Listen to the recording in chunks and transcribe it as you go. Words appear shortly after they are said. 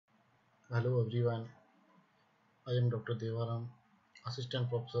Hello everyone, I am Dr. Devaram, Assistant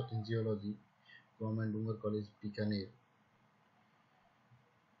Professor in Geology, Government Dungar College, Bikaner.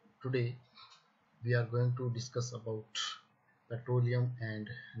 Today we are going to discuss about petroleum and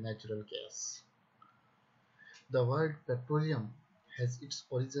natural gas. The word petroleum has its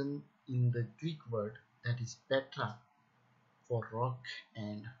origin in the Greek word that is petra for rock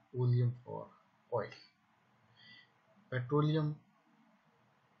and oleum for oil. Petroleum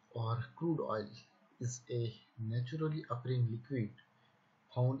or crude oil is a naturally occurring liquid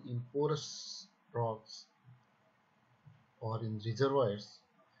found in porous rocks or in reservoirs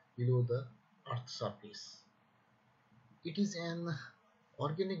below the Earth's surface. It is an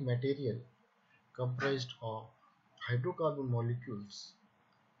organic material comprised of hydrocarbon molecules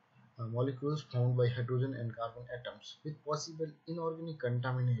found by hydrogen and carbon atoms with possible inorganic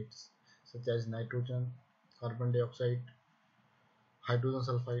contaminants such as nitrogen, carbon dioxide, hydrogen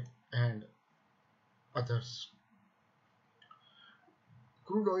sulfide, and others.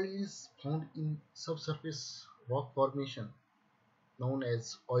 Crude oil is found in subsurface rock formation known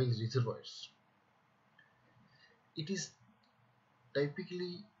as oil reservoirs. It is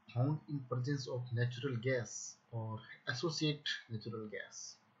typically found in presence of natural gas or associate natural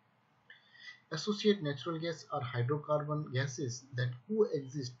gas. Associate natural gas are hydrocarbon gases that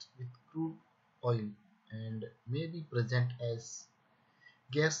coexist with crude oil and may be present as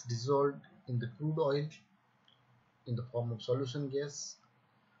gas dissolved in the crude oil in the form of solution gas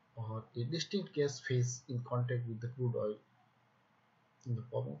or a distinct gas phase in contact with the crude oil in the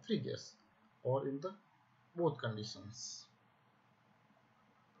form of free gas or in the both conditions.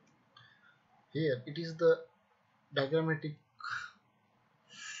 Here it is the diagrammatic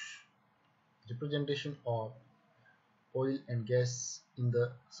representation of oil and gas in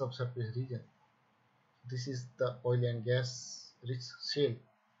the subsurface region. This is the oil and gas rich shale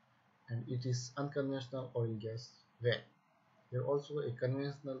and it is unconventional oil gas well. There also a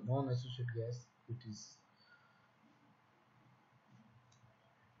conventional non-associated gas which is.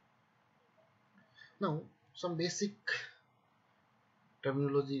 Now some basic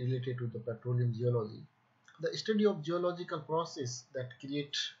terminology related to the petroleum geology. The study of geological process that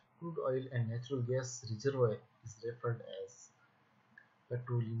create crude oil and natural gas reservoir is referred as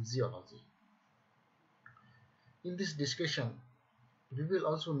petroleum geology. In this discussion, we will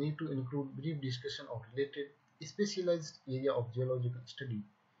also need to include brief discussion of related specialized area of geological study,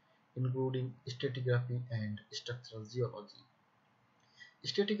 including stratigraphy and structural geology.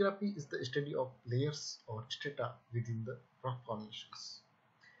 Stratigraphy is the study of layers or strata within the rock formations,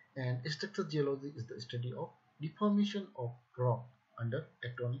 and structural geology is the study of deformation of rock under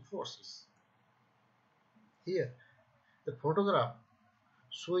tectonic forces. Here, the photograph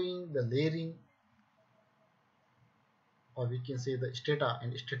showing the layering, or we can say the strata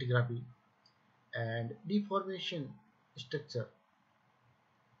and stratigraphy, and deformation structure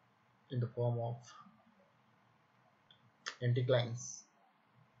in the form of anticlines.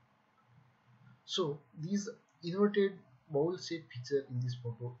 So these inverted bowl shaped feature in this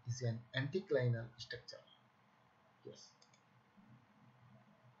photo is an anticlinal structure. Yes.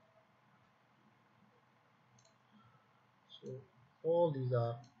 So all these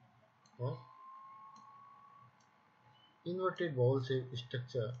are of inverted bowl shaped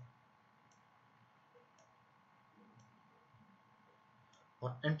structure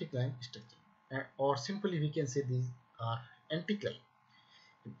or anticline structure, or simply we can say these are anticline.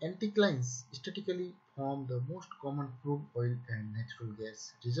 Anticlines statically form the most common crude oil and natural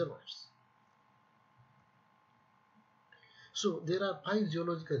gas reservoirs. So there are 5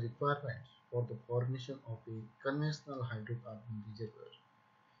 geological requirements for the formation of a conventional hydrocarbon reservoir,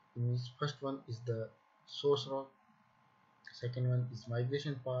 in which first one is the source rock, second one is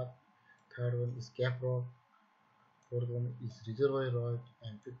migration path, third one is cap rock, fourth one is reservoir rock,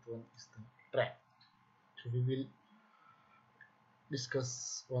 and fifth one is the trap. So we will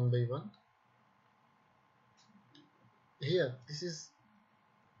discuss one by one. Here this is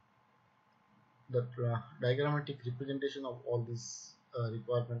the diagrammatic representation of all this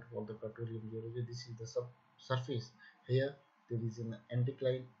requirement for the petroleum geology. This is the surface. Here there is an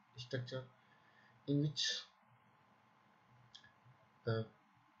anticline structure in which the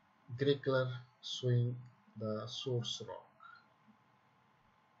gray color showing the source rock,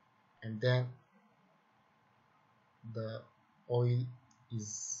 and then the oil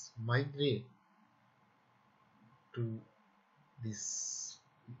is migrate to this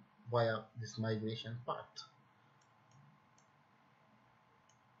via this migration path,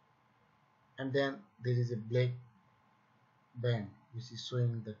 and then there is a black band which is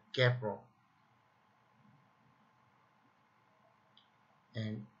showing the cap rock,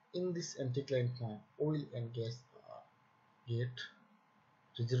 and In this anticline form, oil and gas are get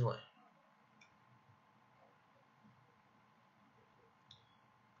reservoir.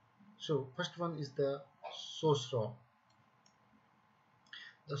 So first one is the source rock.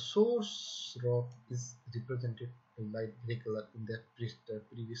 The source rock is represented in light gray color in the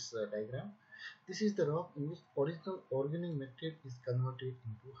previous diagram. This is the rock in which original organic material is converted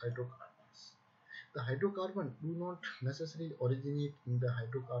into hydrocarbons. The hydrocarbons do not necessarily originate in the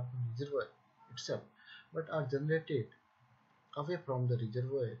hydrocarbon reservoir itself, but are generated away from the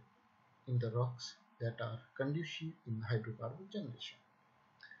reservoir in the rocks that are conducive in hydrocarbon generation.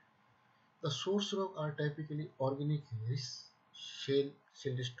 The source rock are typically organic rich shale,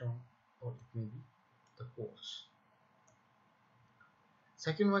 siltstone, or it may be the coals.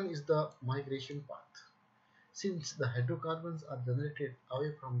 Second one is the migration path. Since the hydrocarbons are generated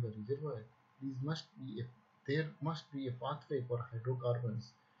away from the reservoir, there must be a pathway for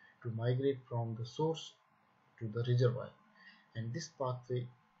hydrocarbons to migrate from the source to the reservoir, and this pathway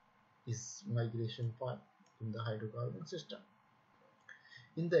is migration path in the hydrocarbon system.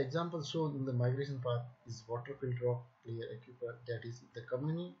 In the example shown in the migration path is water-filled rock layer aquifer, that is the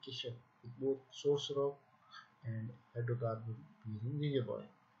communication with both source rock and hydrocarbon bearing reservoir.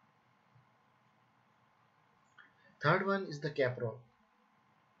 Third one is the cap rock.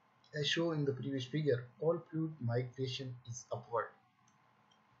 As shown in the previous figure, all fluid migration is upward.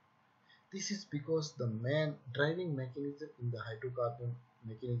 This is because the main driving mechanism in the hydrocarbon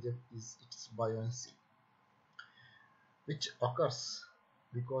mechanism is its buoyancy, which occurs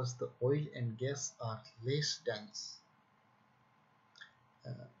because the oil and gas are less dense,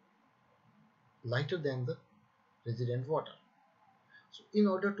 lighter than the resident water. So in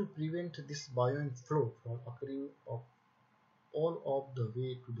order to prevent this buoyant flow from occurring all of the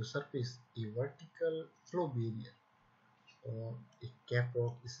way to the surface, a vertical flow barrier or a cap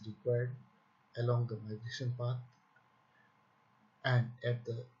rock is required along the migration path and at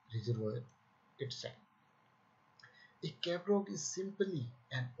the reservoir itself. A cap rock is simply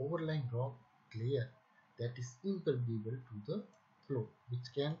an overlying rock layer that is impermeable to the flow,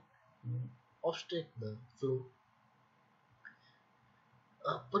 which can obstruct the flow.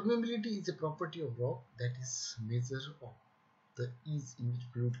 Permeability is a property of rock that is measure of the ease in which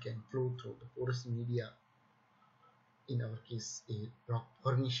fluid can flow through the porous media, in our case a rock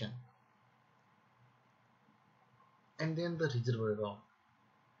formation. And then the reservoir rock,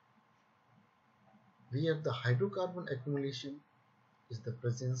 where the hydrocarbon accumulation is the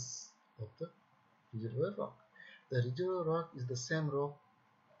presence of the reservoir rock. The reservoir rock is the same rock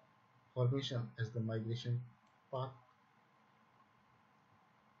formation as the migration path.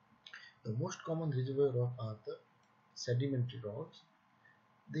 The most common reservoir rock are the sedimentary rocks.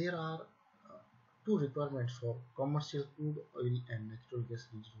 There are two requirements for commercial crude oil and natural gas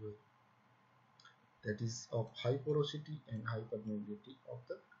reservoir, that is of high porosity and high permeability of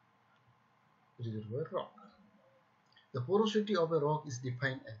the reservoir rock. The porosity of a rock is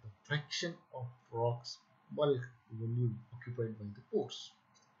defined as the fraction of rock's bulk volume occupied by the pores.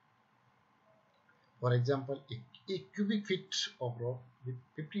 For example, a cubic feet of rock with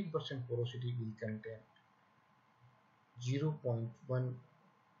 15% porosity will contain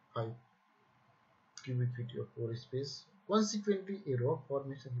 0.15 cubic feet of pore space. Consequently, a rock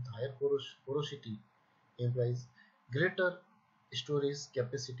formation with higher porosity implies greater storage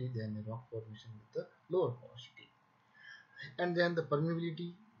capacity than a rock formation with the lower porosity. And then the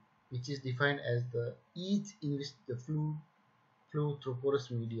permeability, which is defined as the ease in which the fluid flow through porous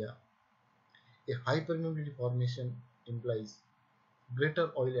media. A high permeability formation implies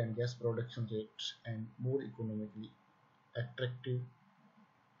greater oil and gas production rates and more economically attractive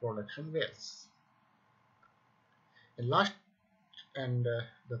production wells. And last and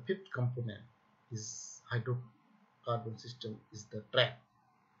the fifth component is hydrocarbon system is the trap.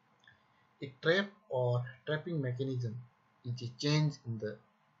 A trap or trapping mechanism is a change in the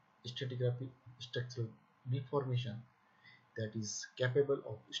stratigraphic structural deformation that is capable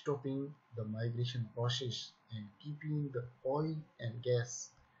of stopping the migration process and keeping the oil and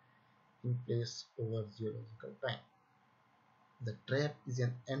gas in place over geological time. The trap is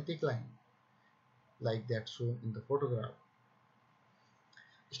an anticline like that shown in the photograph.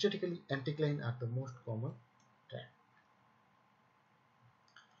 Statically anticline are the most common trap.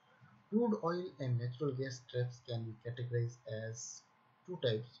 Crude oil and natural gas traps can be categorized as two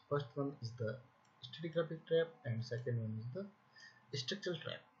types. First one is the stratigraphic trap and second one is the structural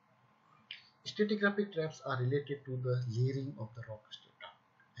trap. Stratigraphic traps are related to the layering of the rock strata,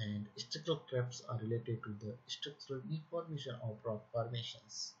 and structural traps are related to the structural deformation of rock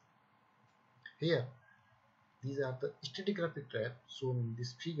formations. Here, These are the stratigraphic trap shown in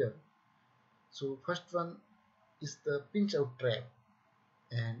this figure. So first one is the pinch out trap,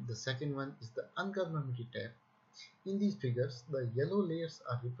 and the second one is the unconformity trap. In these figures, the yellow layers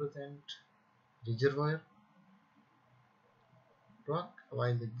are represent reservoir rock,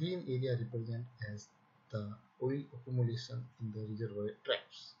 while the green area represent as the oil accumulation in the reservoir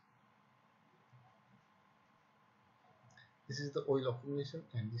traps. This is the oil accumulation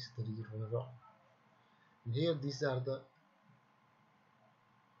and this is the reservoir rock. And here these are the,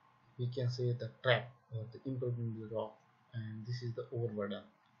 we can say, the trap or the impermeable rock, and this is the overburden.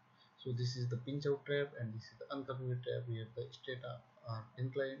 So this is the pinch out trap and this is the unconformity trap where the strata are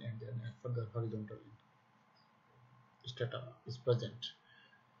inclined and then a further horizontal strata is present.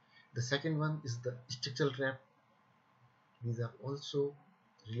 The second one is the structural trap. These are also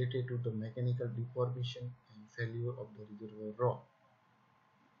related to the mechanical deformation and failure of the reservoir rock.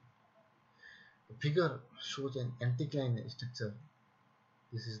 The figure shows an anticline structure.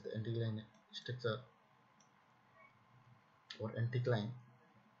 This is the anticline structure or anticline.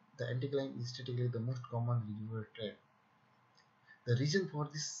 The anticline is typically the most common reservoir trap. The reason for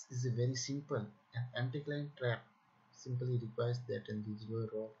this is very simple. An anticline trap simply requires that a reservoir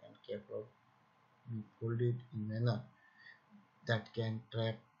rock and cap rock be folded in manner that can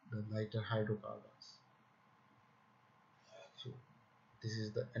trap the lighter hydrocarbons. So this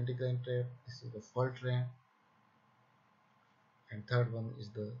is the anticline trap, this is the fault trap, and third one is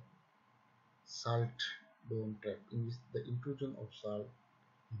the salt dome trap, in which the intrusion of salt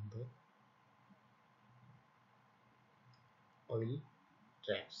in the oil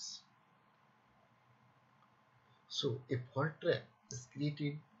traps. So a fault trap is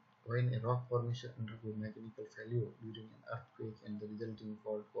created when a rock formation undergoes mechanical failure during an earthquake and the resulting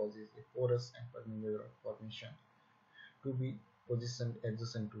fault causes a porous and permeable rock formation to be positioned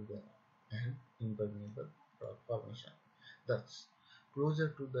adjacent to an impermeable rock formation. Thus, closer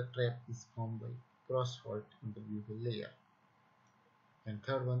to the trap is formed by cross fault in the buccal layer. And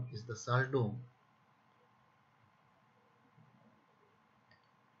third one is the salt dome.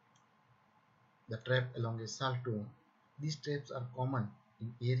 The trap along a salt dome. These traps are common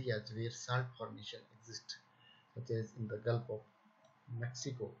in areas where salt formation exists, such as in the Gulf of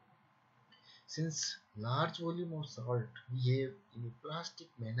Mexico. Since large volume of salt behave in a plastic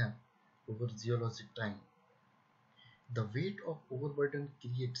manner over geologic time, the weight of overburden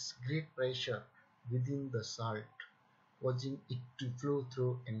creates great pressure within the salt, causing it to flow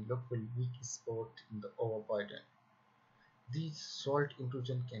through a local weak spot in the overburden. These salt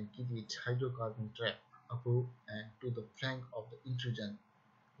intrusion can create hydrocarbon trap above and to the flank of the intrusion,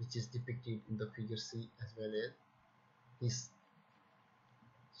 which is depicted in the figure C as well as this.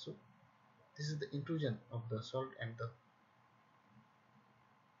 So this is the intrusion of the salt and the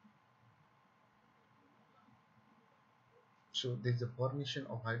so there is a formation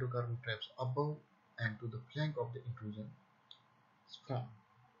of hydrocarbon traps above and to the flank of the intrusion is formed.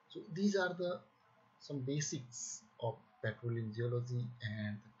 So these are the some basics of petroleum geology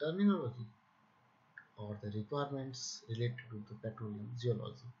and the terminology or the requirements related to the petroleum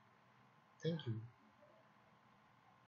geology. Thank you.